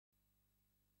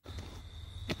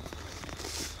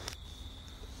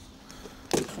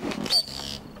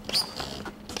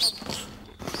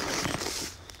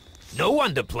No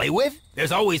one to play with?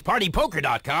 There's always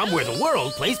PartyPoker.com where the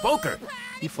world plays poker.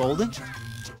 You folding?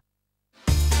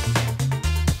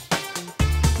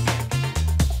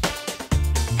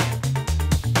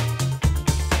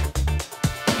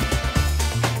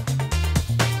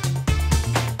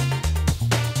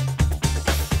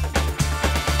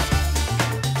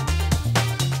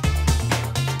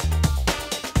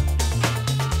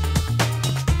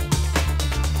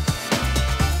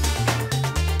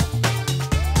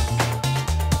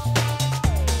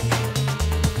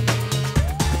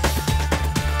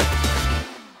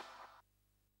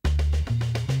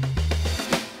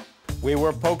 We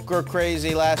were poker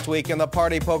crazy last week in the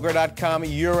PartyPoker.com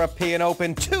European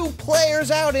Open. 2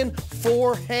 players out in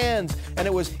 4 hands. And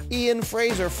it was Ian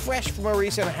Fraser, fresh from a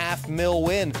recent $500,000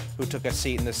 win, who took a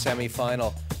seat in the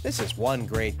semifinal. This is one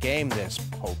great game, this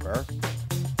poker.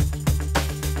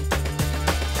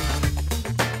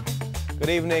 Good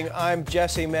evening, I'm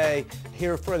Jesse May,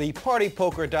 here for the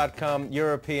PartyPoker.com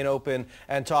European Open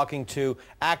and talking to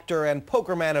actor and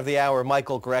poker man of the hour,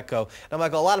 Michael Greco. Now,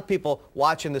 Michael, a lot of people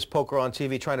watching this poker on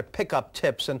TV trying to pick up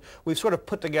tips, and we've sort of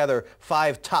put together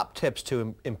 5 top tips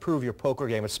to improve your poker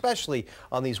game, especially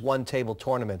on these one-table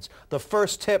tournaments. The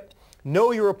first tip: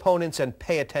 know your opponents and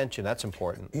pay attention. That's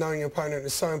important. Knowing your opponent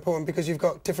is so important because you've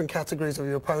got different categories of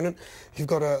your opponent. You've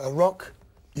got a rock,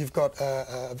 you've got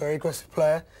a very aggressive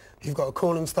player, you've got a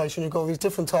calling station, you've got all these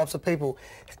different types of people.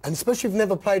 And especially if you've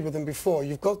never played with them before,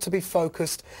 you've got to be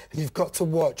focused, and you've got to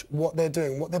watch what they're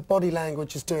doing, what their body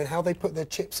language is doing, how they put their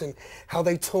chips in, how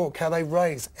they talk, how they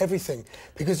raise, everything.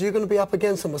 Because you're going to be up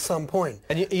against them at some point.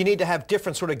 And you need to have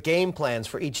different sort of game plans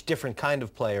for each different kind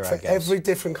of player, I guess. For every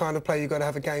different kind of player, you've got to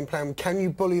have a game plan. Can you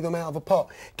bully them out of a pot?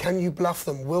 Can you bluff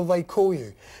them? Will they call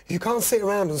you? You can't sit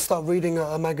around and start reading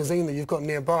a magazine that you've got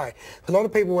nearby. A lot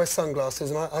of people wear sunglasses,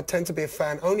 and I tend to be a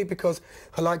fan only because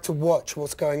I like to watch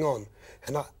what's going on.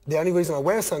 And the only reason I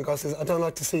wear sunglasses is I don't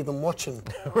like to see them watching,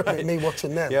 right. Me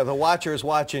watching them. Yeah, the watcher's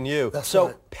watching you. That's so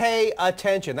right. Pay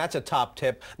attention. That's a top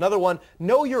tip. Another one,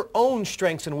 know your own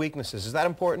strengths and weaknesses. Is that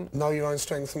important? Know your own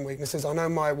strengths and weaknesses. I know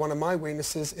one of my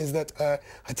weaknesses is that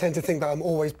I tend to think that I'm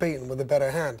always beaten with a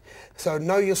better hand. So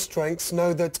know your strengths.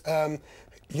 Know that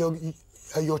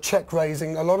you're check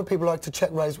raising. A lot of people like to check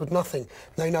raise with nothing.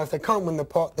 They know if they can't win the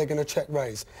pot, they're going to check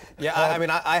raise. Yeah, I mean,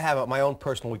 I have my own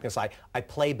personal weakness. I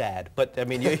play bad, but I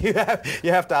mean, you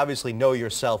have to obviously know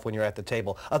yourself when you're at the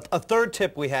table. A third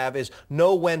tip we have is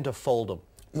know when to fold them.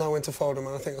 Know when to fold them,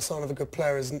 and I think a sign of a good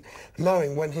player is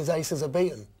knowing when his aces are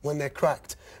beaten, when they're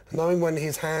cracked, knowing when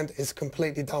his hand is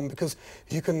completely done, because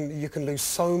you can lose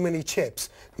so many chips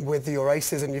with your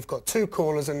aces, and you've got 2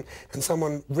 callers, and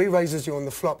someone re-raises you on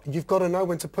the flop. You've got to know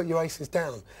when to put your aces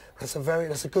down. That's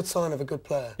a good sign of a good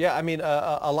player. Yeah, I mean,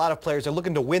 a lot of players are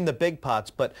looking to win the big pots,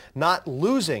 but not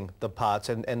losing the pots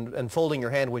and folding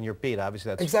your hand when you're beat. Obviously,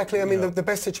 that's exactly. I mean, the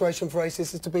best situation for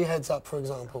aces is to be heads up, for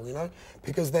example. You know,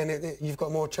 because then you've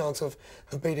got more chance of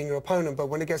beating your opponent. But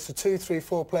when it gets to 2, 3,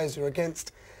 4 players you're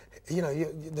against, you know,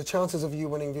 the chances of you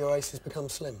winning your aces become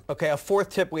slim. Okay, a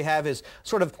fourth tip we have is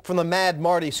sort of from the Mad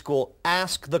Marty school: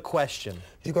 ask the question.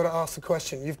 You've got to ask the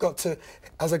question. You've got to,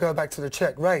 as I go back to the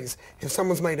check raise, if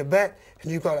someone's made a bet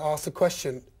and you've got to ask the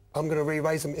question, I'm going to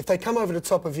re-raise them. If they come over the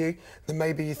top of you, then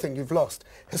maybe you think you've lost.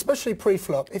 Especially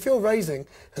pre-flop. If you're raising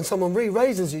and someone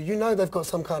re-raises you, you know they've got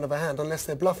some kind of a hand, unless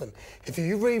they're bluffing. If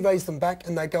you re-raise them back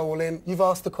and they go all in, you've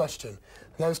asked the question.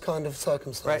 Those kind of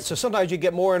circumstances. Right, so sometimes you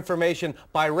get more information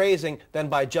by raising than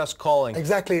by just calling.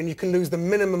 Exactly, and you can lose the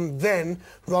minimum then,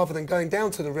 rather than going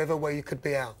down to the river where you could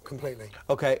be out completely.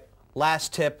 Okay,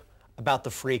 last tip about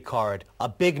the free card. A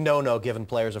big no-no giving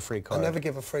players a free card. I never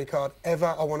give a free card, ever.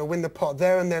 I want to win the pot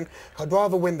there and then. I'd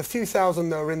rather win the few thousand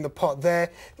that are in the pot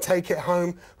there, take it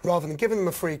home, rather than giving them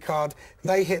a free card.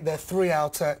 They hit their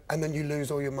 3-outer and then you lose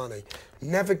all your money.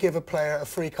 Never give a player a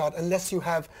free card unless you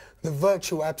have the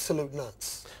virtual absolute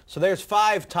nuts. So there's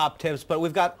 5 top tips, but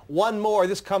we've got one more.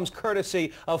 This comes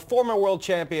courtesy of former world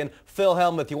champion Phil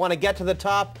Hellmuth. You want to get to the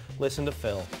top? Listen to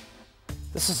Phil.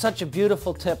 This is such a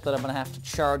beautiful tip that I'm going to have to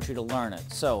charge you to learn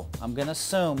it. So I'm going to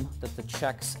assume that the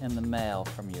check's in the mail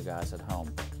from you guys at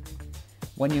home.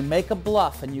 When you make a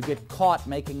bluff and you get caught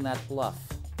making that bluff,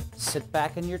 sit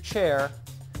back in your chair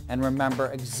and remember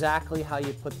exactly how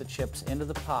you put the chips into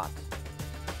the pot.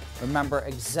 Remember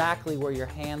exactly where your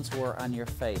hands were on your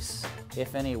face,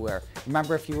 if anywhere.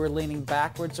 Remember if you were leaning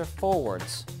backwards or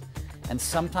forwards. And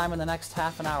sometime in the next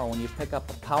half an hour when you pick up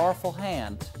a powerful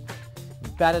hand,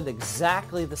 bet it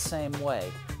exactly the same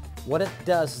way. What it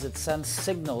does is it sends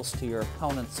signals to your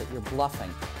opponents that you're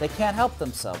bluffing. They can't help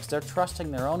themselves. They're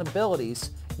trusting their own abilities.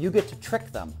 You get to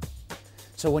trick them.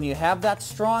 So when you have that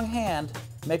strong hand,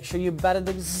 Make sure you bet it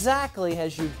exactly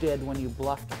as you did when you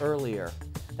bluffed earlier.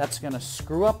 That's going to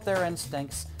screw up their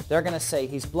instincts. They're going to say,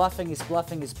 he's bluffing, he's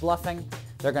bluffing, he's bluffing.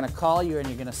 They're going to call you and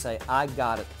you're going to say, I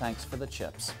got it, thanks for the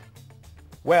chips.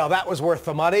 Well, that was worth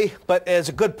the money, but it's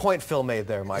a good point Phil made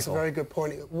there, Michael. It's a very good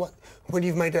point. When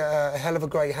you've made a hell of a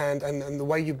great hand and the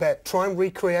way you bet, try and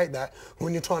recreate that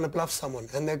when you're trying to bluff someone,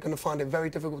 and they're going to find it very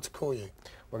difficult to call you.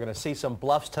 We're going to see some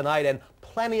bluffs tonight, and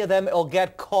plenty of them will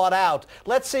get caught out.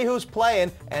 Let's see who's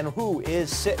playing and who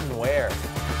is sitting where.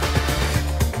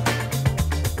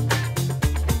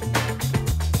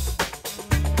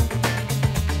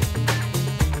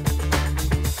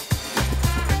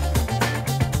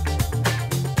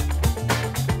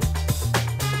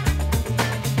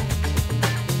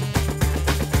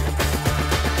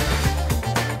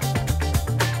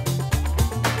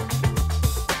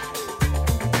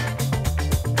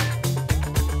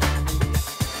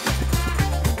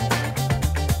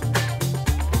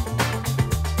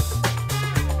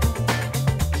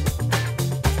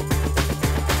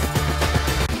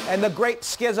 And the Great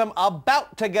Schism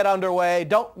about to get underway.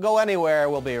 Don't go anywhere.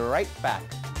 We'll be right back.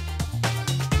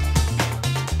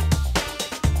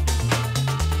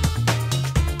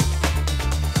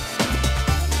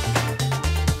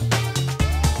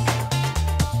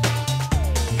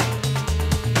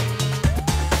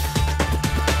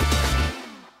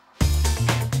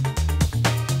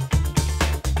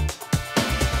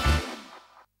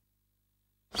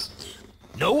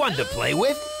 No one to play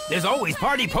with? There's always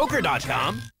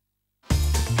PartyPoker.com.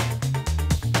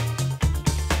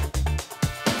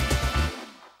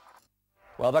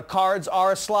 Well, the cards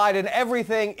are slide and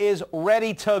everything is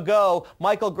ready to go.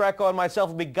 Michael Greco and myself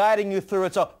will be guiding you through.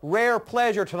 It's a rare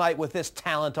pleasure tonight with this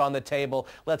talent on the table.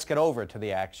 Let's get over to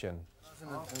the action. In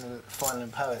the final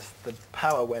in Paris, the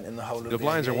power went in the whole of the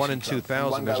blinds are 1 in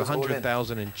 2,000. There's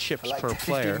 100,000 in for chips like per 15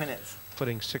 player, minutes.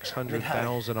 putting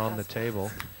 600,000 on the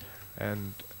table.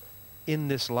 And in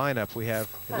this lineup, we have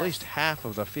at least half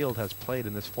of the field has played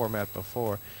in this format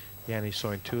before. Yanni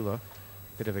Sointula,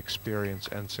 bit of experience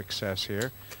and success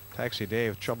here. Taxi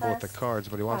Dave, trouble with the cards,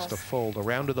 but he wants to fold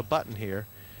around to the button here.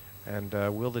 And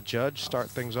will the judge start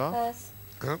things off?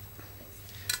 Oh.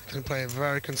 Can play it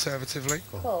very conservatively.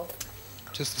 Cool.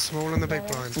 Just the small and the big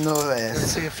blind. No way. Let's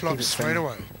see a flop straight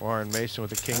away. Warren Mason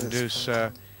with the king deuce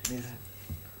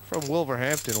from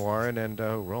Wolverhampton, Warren, and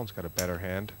Roland's got a better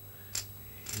hand.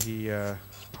 He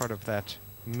part of that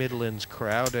Midlands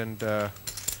crowd, and I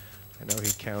know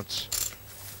he counts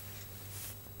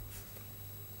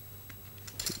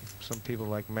some people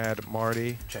like Mad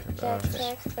Marty.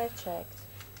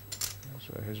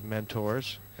 His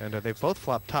mentors, and they both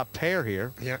flop top pair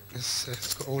here. Yeah,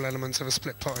 it's got all elements of a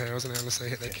split pot here, hasn't it, unless they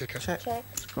hit their kicker.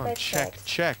 It's gone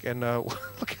check, and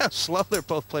look how slow they're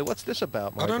both playing. What's this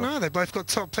about, Michael? I don't know, they both got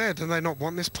top pair. Do they not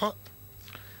want this pot?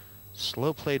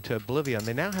 Slow played to oblivion.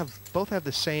 They now both have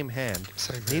the same hand.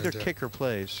 Neither kicker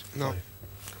plays. No.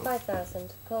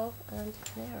 5,000, call and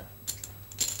narrow.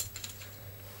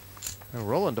 And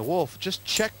Roland de Wolf just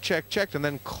checked, and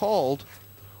then called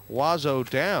Wazo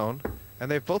down, and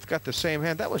they've both got the same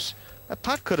hand. That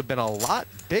pot could have been a lot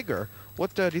bigger.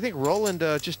 What do you think? Roland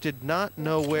just did not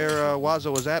know where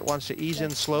Wazo was at. Wants to ease in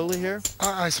slowly here.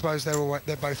 I suppose they're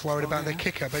both worried about their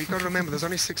kicker, but you've got to remember there's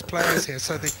only 6 players here,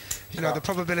 so the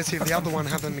probability of the other one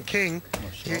having the king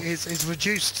is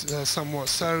reduced somewhat.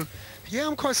 So yeah,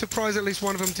 I'm quite surprised at least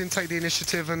one of them didn't take the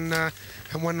initiative and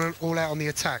went all out on the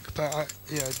attack. But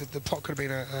yeah, the pot could have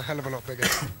been a hell of a lot bigger.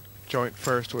 Joint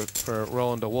first for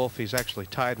Roland de Wolf. He's actually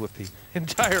tied with the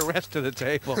entire rest of the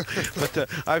table. But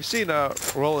I've seen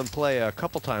Roland play a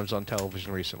couple times on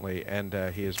television recently, and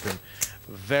he has been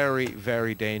very,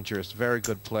 very dangerous. Very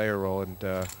good player, Roland.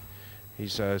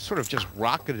 He's sort of just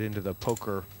rocketed into the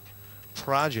poker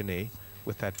progeny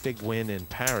with that big win in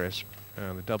Paris,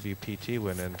 the WPT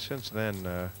win, and since then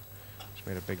he's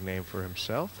made a big name for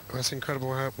himself. Well, it's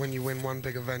incredible how when you win one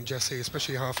big event, Jesse,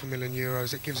 especially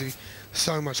 €500,000, it gives you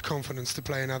so much confidence to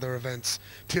play in other events,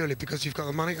 purely because you've got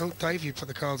the money. Oh, Dave, you put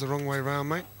the cards the wrong way around,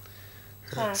 mate.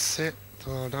 That's it.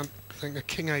 Well done. I think the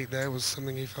king 8 there was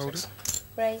something he folded.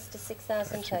 Raised to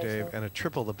 6,000 total. Dave, and a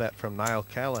triple the bet from Niall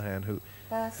Callahan, who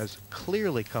has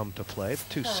clearly come to play.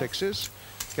 2 6s,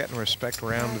 getting respect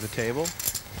round to the table.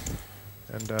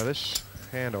 And this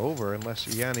hand over, unless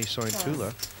Yanni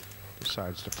Sointula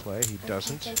decides to play. He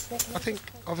doesn't. I think,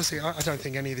 obviously, I don't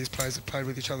think any of these players have played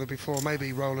with each other before.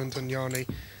 Maybe Roland and Yanni,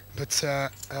 but I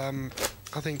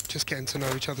think just getting to know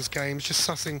each other's games, just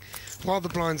sussing, while the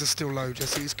blinds are still low,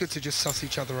 Jesse, it's good to just suss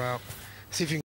each other out. See if you can